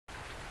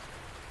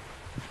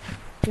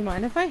Do you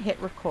mind if I hit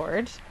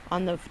record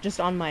on the just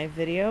on my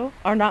video,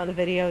 or not the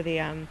video,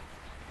 the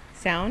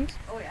sound?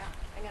 Oh yeah,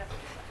 I'm gonna put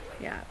this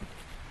away.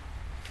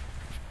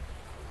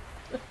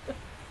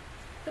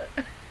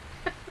 Yeah.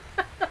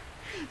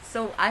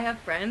 So I have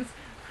friends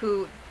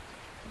who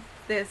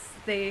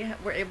they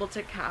were able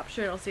to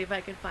capture it. I'll see if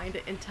I can find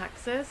it in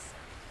Texas.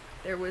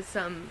 There was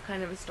some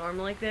kind of a storm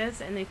like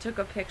this, and they took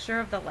a picture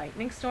of the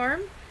lightning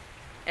storm,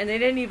 and they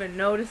didn't even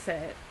notice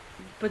it.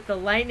 But the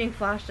lightning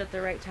flashed at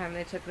the right time.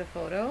 They took the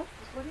photo.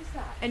 What is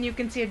that? And you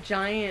can see a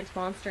giant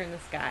monster in the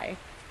sky.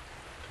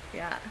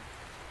 Yeah.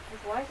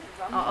 Like, why is it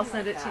rumbling I'll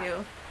send like it that? to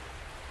you.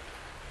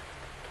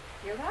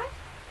 Hear that?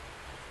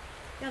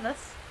 Yeah,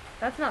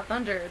 that's not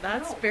thunder.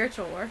 That's No.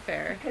 spiritual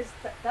warfare. Because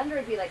thunder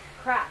would be like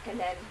crack and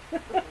then,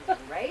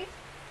 right?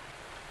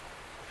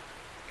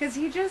 Because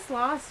he just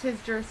lost his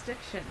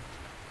jurisdiction.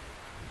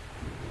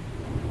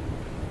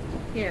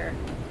 Here.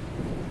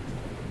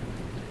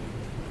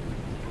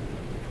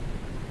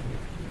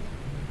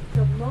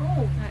 The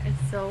moan. That is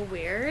so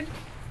weird.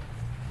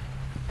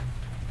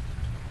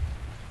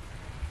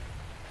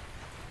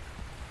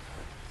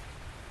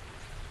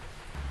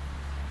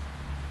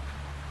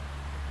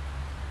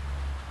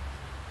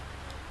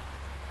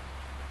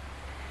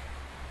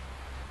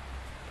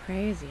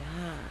 Crazy,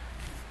 huh?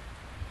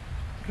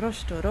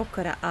 Rosto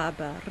rokara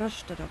aba,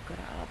 rosto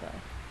rokara aba,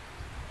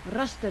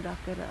 rosto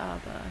rokara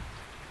aba.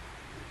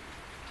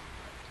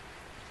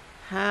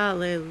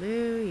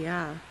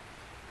 Hallelujah.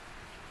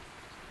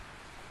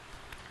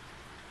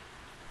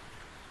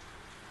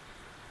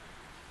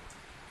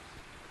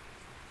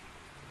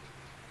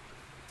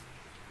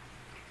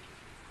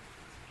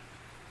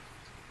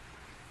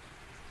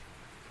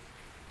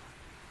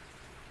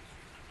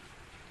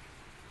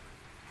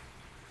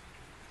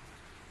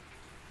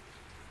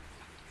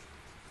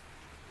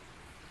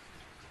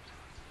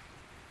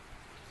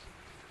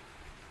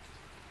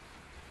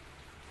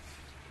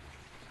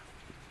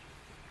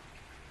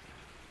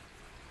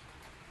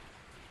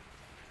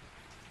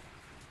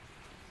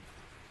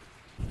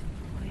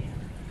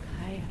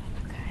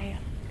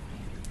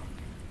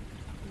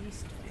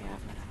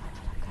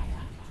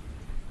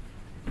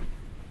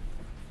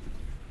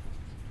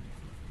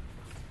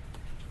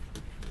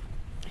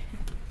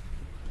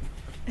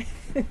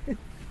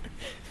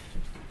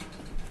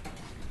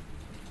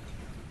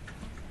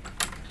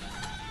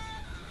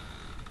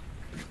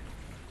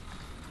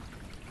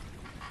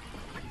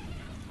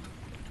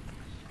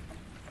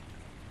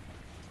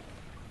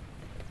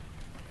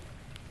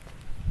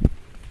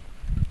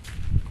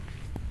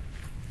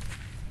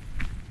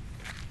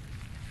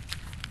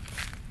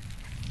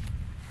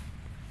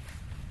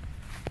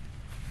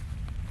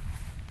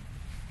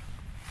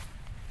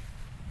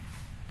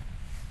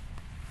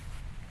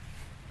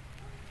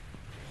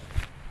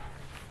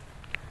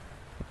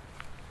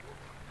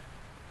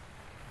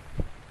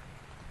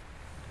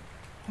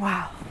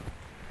 Wow.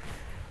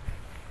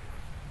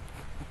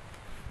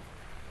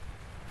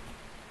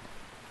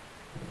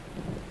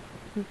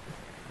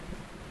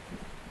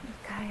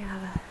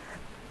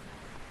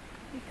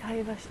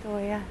 Mikaiva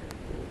stoja.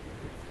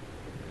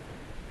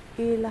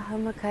 Ilaha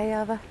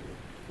Mikaiva.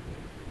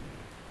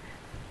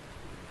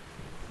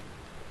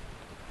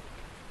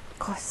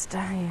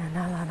 Kostaya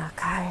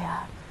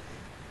nalanakaya.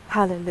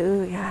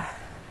 Hallelujah.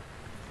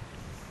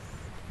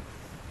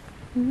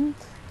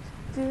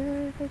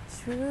 To the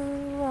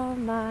true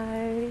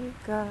Almighty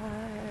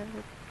God.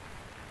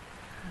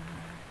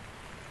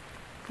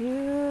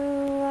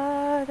 You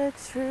are the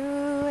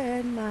true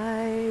and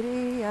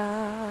mighty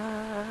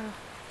Yah.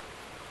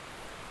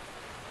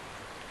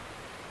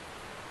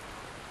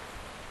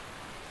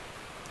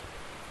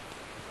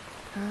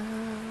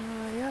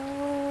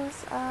 Ayos,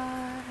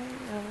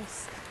 ayos,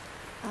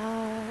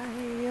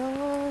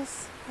 ayos,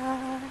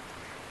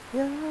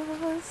 ayos,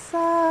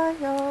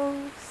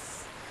 ayos,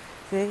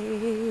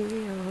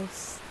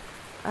 Theos,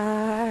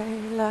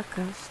 ay la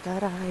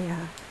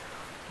castaraya,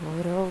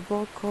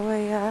 orobo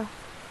koya,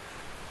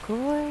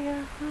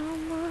 koya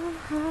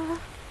hamaha,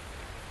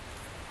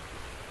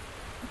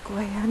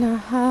 koya na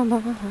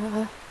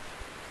hamaha.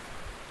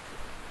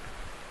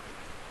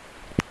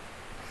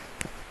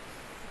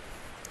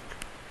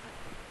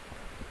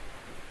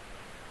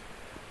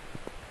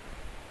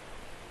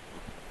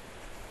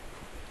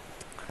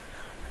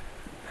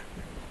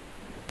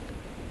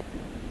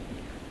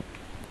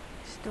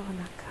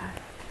 Stonaka.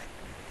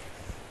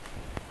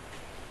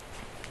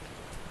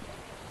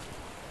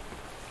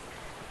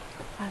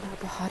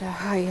 Alabahara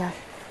haya.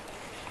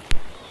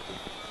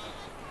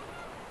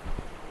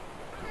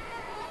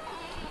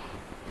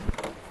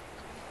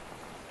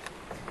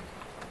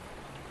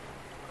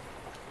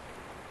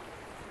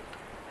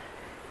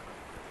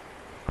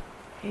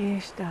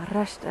 Esta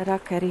rasta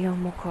rakario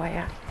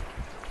mokoya.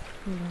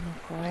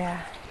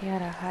 Mokoya.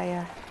 Yara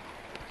haya.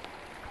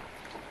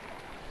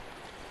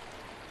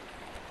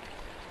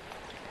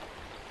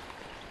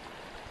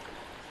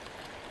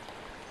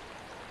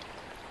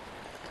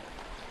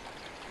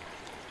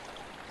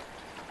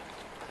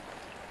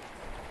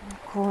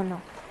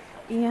 Kono.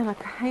 Iana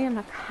kaya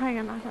na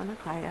kaya na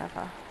kaya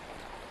ba.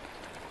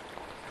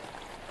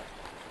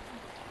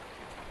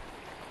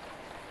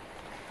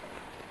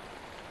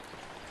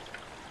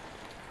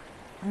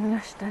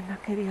 I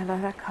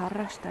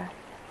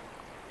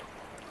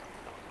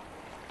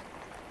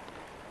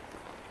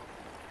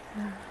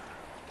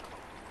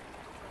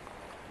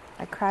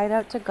cried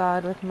out to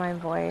God with my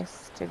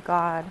voice,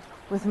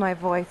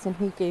 and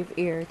he gave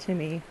ear to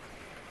me.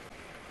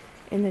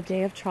 In the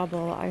day of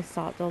trouble, I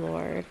sought the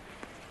Lord.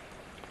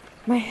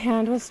 My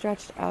hand was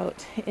stretched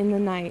out in the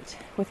night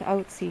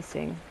without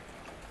ceasing.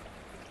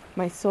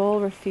 My soul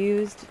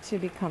refused to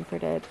be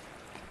comforted.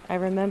 I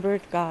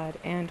remembered God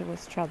and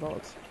was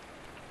troubled.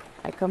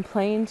 I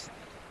complained,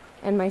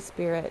 and my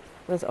spirit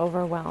was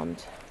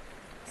overwhelmed.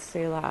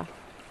 Selah.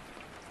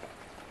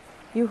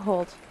 You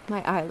hold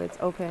my eyelids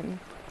open.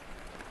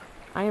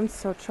 I am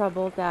so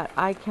troubled that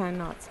I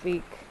cannot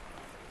speak.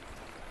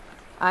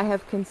 I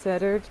have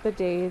considered the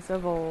days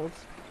of old,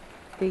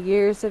 the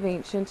years of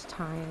ancient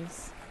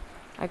times.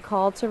 I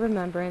call to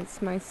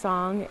remembrance my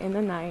song in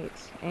the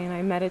night, and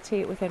I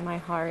meditate within my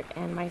heart,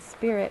 and my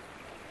spirit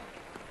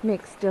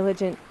makes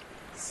diligent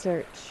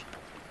search.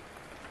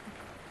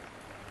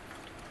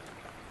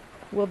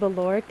 Will the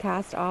Lord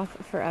cast off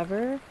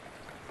forever,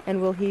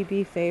 and will he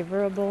be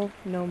favorable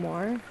no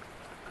more?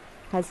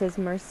 Has his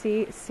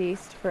mercy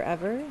ceased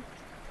forever?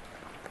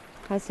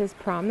 Has his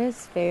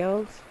promise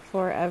failed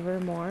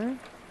forevermore?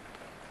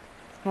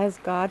 Has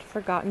God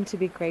forgotten to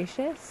be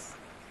gracious?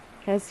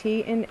 Has he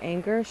in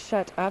anger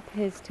shut up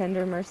his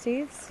tender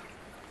mercies?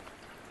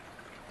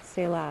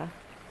 Selah.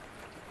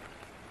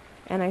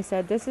 And I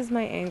said, this is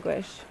my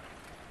anguish,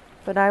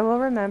 but I will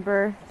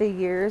remember the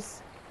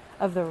years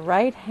of the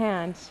right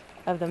hand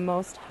of the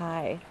Most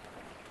High.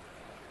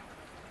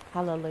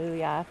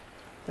 Hallelujah.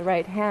 The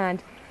right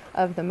hand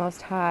of the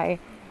Most High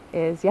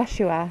is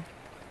Yeshua.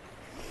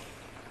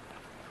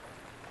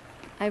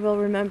 I will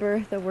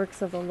remember the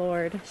works of the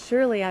Lord.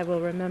 Surely I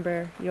will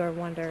remember your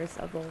wonders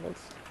of old.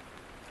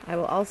 I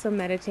will also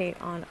meditate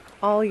on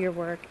all your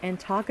work and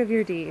talk of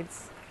your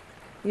deeds.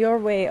 Your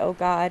way, O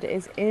God,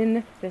 is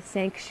in the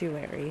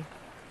sanctuary.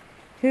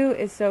 Who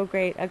is so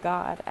great a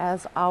God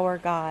as our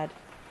God?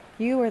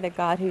 You are the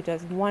God who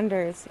does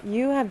wonders.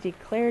 You have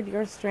declared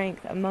your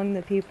strength among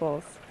the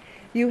peoples.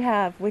 You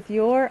have, with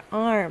your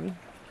arm,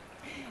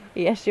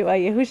 Yeshua,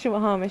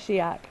 Yahushua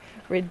HaMashiach,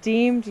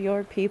 redeemed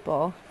your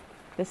people,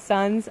 the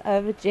sons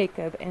of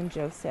Jacob and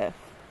Joseph.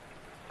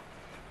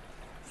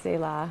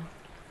 Selah.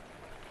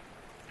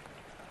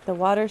 The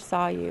waters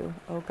saw you,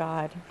 O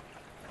God.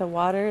 The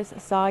waters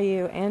saw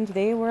you, and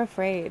they were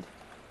afraid.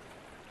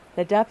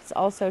 The depths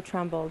also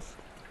trembled.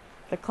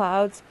 The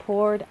clouds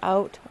poured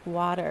out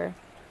water.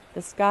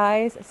 The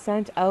skies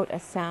sent out a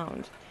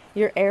sound.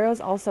 Your arrows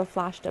also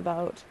flashed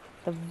about.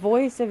 The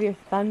voice of your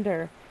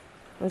thunder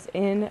was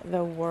in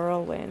the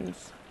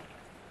whirlwinds.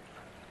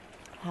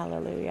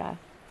 Hallelujah.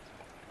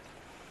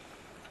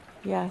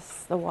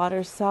 Yes, the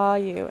waters saw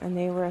you, and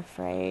they were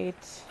afraid.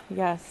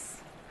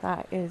 Yes,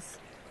 that is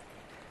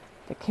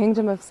the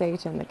kingdom of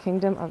Satan, the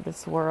kingdom of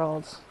this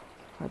world,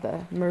 or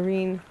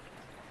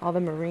all the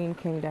marine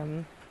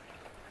kingdom,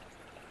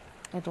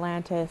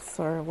 Atlantis,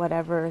 or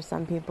whatever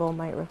some people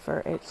might refer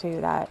it to,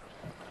 that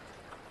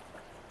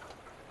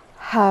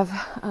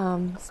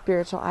have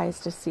spiritual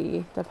eyes to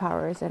see the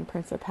powers and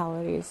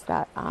principalities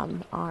that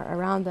are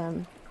around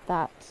them,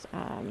 that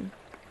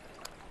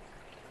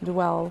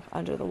dwell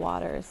under the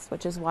waters,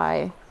 which is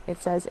why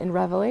it says in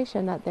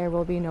Revelation that there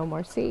will be no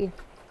more sea,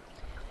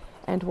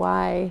 and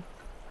why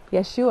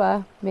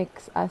Yeshua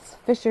makes us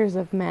fishers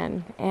of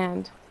men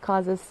and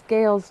causes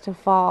scales to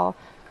fall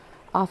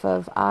off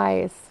of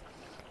eyes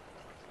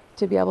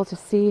to be able to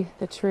see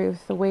the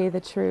truth, the way, the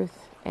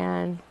truth,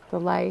 and the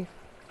life,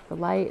 the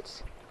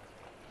light.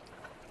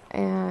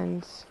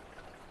 And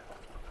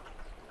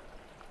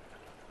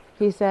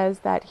he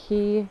says that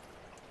he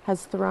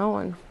has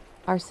thrown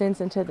our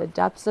sins into the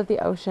depths of the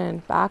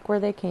ocean, back where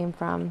they came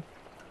from,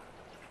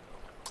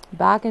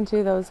 back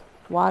into those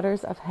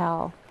waters of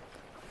hell,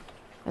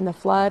 and the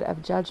flood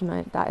of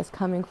judgment that is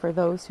coming for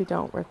those who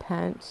don't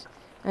repent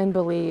and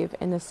believe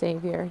in the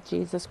Savior,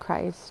 Jesus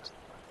Christ,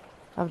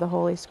 of the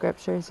Holy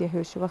Scriptures,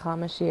 Yahushua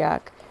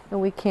HaMashiach.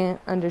 And we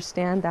can't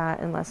understand that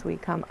unless we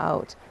come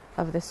out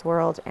of this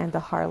world and the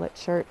harlot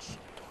church.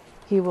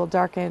 He will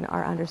darken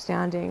our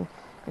understanding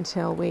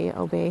until we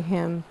obey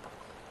him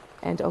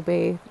and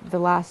obey the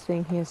last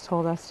thing he has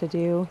told us to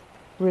do,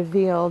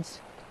 revealed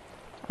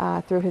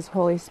through his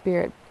Holy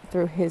Spirit,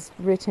 through his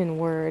written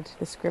word,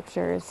 the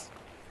Scriptures.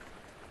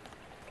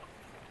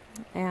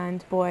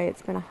 And boy,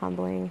 it's been a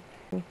humbling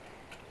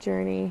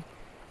journey,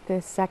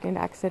 this second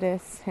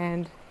Exodus,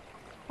 and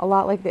a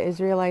lot like the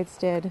Israelites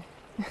did.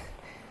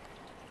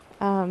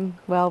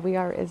 Well, we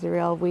are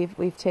Israel.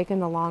 We've taken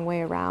the long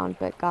way around,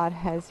 but God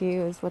has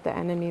used what the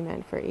enemy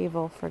meant for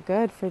evil for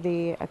good, for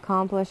the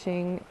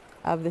accomplishing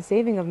of the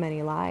saving of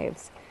many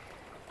lives,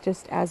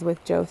 just as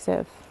with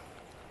Joseph.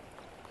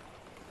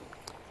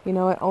 You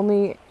know, it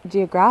only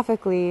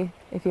geographically,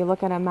 if you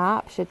look at a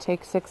map, should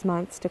take 6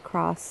 months to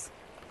cross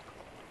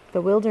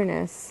the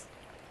wilderness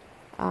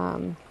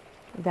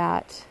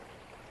that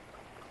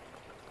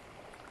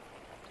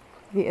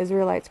the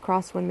Israelites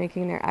crossed when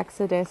making their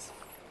exodus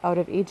out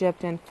of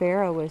Egypt, and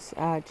Pharaoh was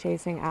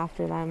chasing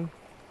after them.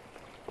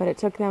 But it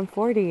took them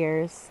 40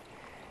 years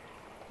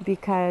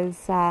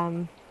because,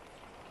 well,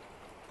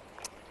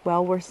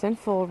 we're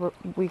sinful.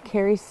 We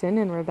carry sin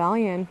and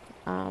rebellion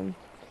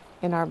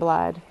in our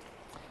blood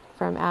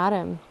from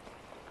Adam.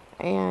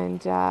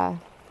 And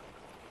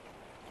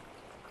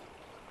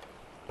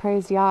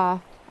praise Yah,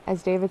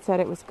 as David said,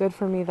 it was good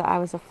for me that I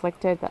was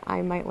afflicted, that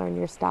I might learn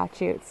your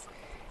statutes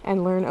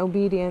and learn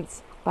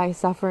obedience by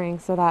suffering,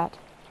 so that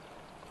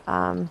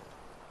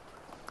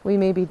we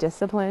may be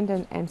disciplined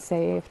and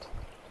saved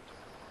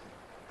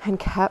and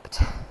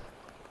kept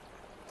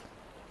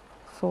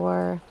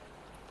for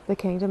the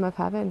kingdom of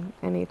heaven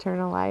and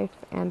eternal life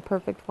and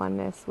perfect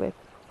oneness with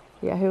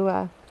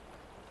Yahuwah.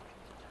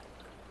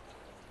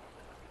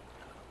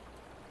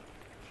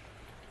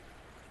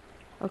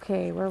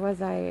 Okay, where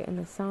was I in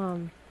the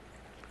psalm?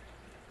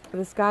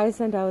 The skies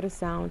sent out a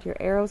sound. Your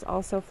arrows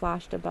also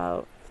flashed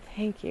about.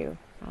 Thank you,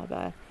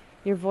 Abba.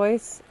 Your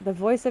voice, the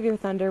voice of your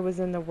thunder was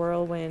in the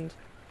whirlwind.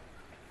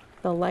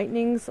 The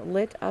lightnings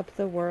lit up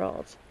the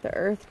world. The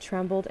earth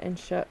trembled and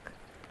shook.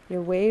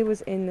 Your way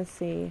was in the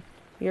sea,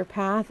 your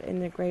path in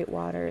the great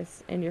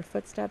waters, and your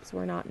footsteps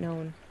were not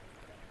known.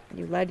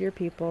 You led your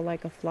people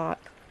like a flock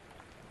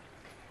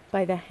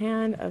by the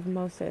hand of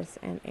Moses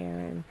and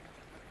Aaron.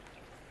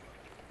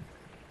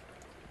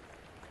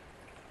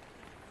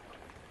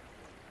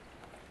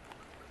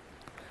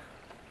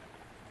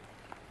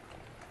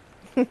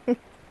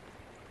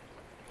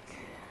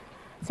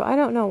 So I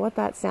don't know what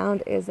that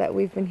sound is that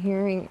we've been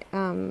hearing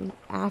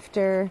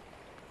after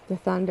the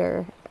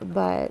thunder,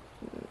 but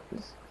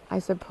I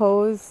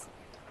suppose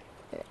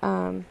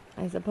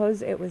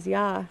it was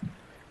Yah,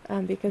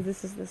 because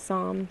this is the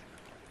psalm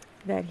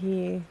that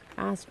he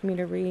asked me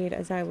to read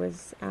as I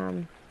was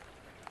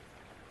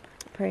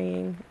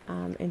praying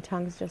in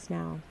tongues just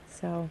now.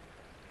 So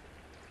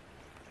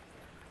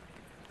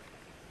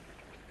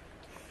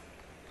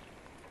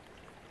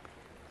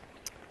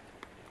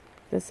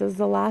this is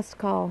the last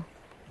call.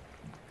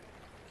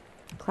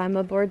 Climb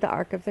aboard the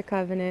Ark of the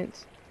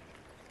Covenant.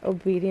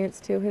 Obedience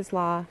to his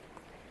law,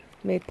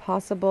 made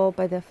possible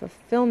by the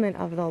fulfillment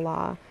of the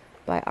law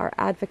by our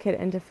advocate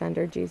and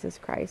defender, Jesus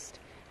Christ,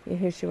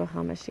 Yahushua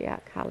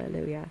HaMashiach.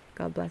 Hallelujah.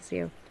 God bless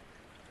you.